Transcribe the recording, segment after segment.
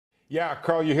Yeah,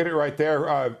 Carl, you hit it right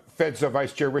there. Fed's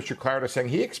Vice Chair Richard Clarida saying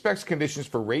he expects conditions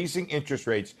for raising interest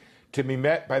rates to be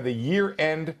met by the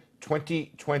year-end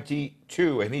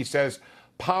 2022. And he says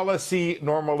policy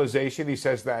normalization, he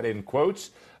says that in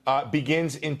quotes,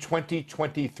 begins in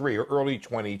 2023 or early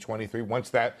 2023 once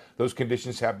those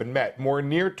conditions have been met. More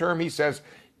near term, he says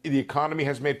the economy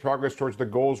has made progress towards the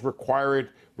goals required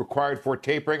for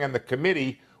tapering, and the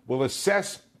committee will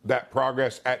assess that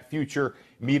progress at future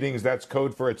meetings. That's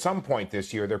code for at some point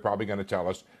this year, they're probably going to tell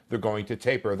us they're going to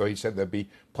taper, though he said there'd be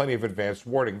plenty of advanced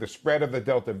warning. The spread of the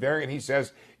Delta variant, he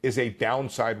says, is a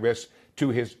downside risk to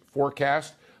his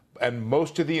forecast. And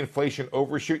most of the inflation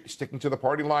overshoot, sticking to the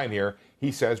party line here,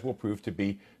 he says will prove to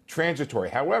be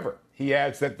transitory. However, he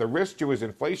adds that the risks to his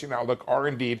inflation outlook are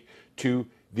indeed to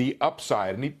the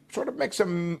upside. And he sort of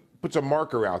puts a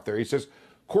marker out there. He says,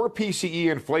 core PCE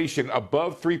inflation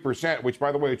above 3%, which,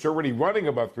 by the way, it's already running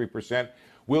above 3%,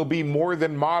 will be more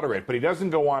than moderate. But he doesn't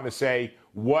go on to say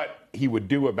what he would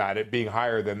do about it being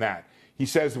higher than that. He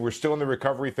says that we're still in the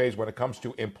recovery phase when it comes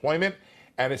to employment,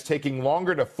 and it's taking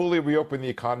longer to fully reopen the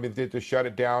economy than to shut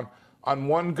it down. On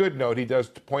one good note, he does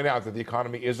point out that the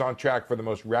economy is on track for the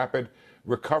most rapid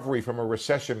recovery from a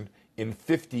recession in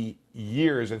 50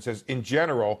 years, and says, in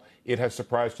general, it has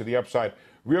surprised to the upside.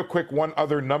 Real quick, one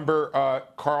other number,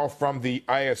 Carl, from the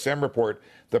ISM report,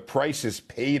 the prices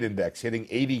paid index hitting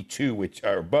 82, which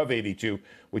are above 82,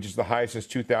 which is the highest since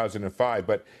 2005.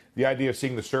 But the idea of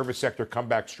seeing the service sector come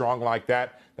back strong like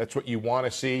that, that's what you want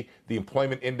to see. The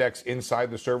employment index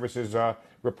inside the services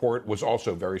report was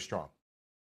also very strong.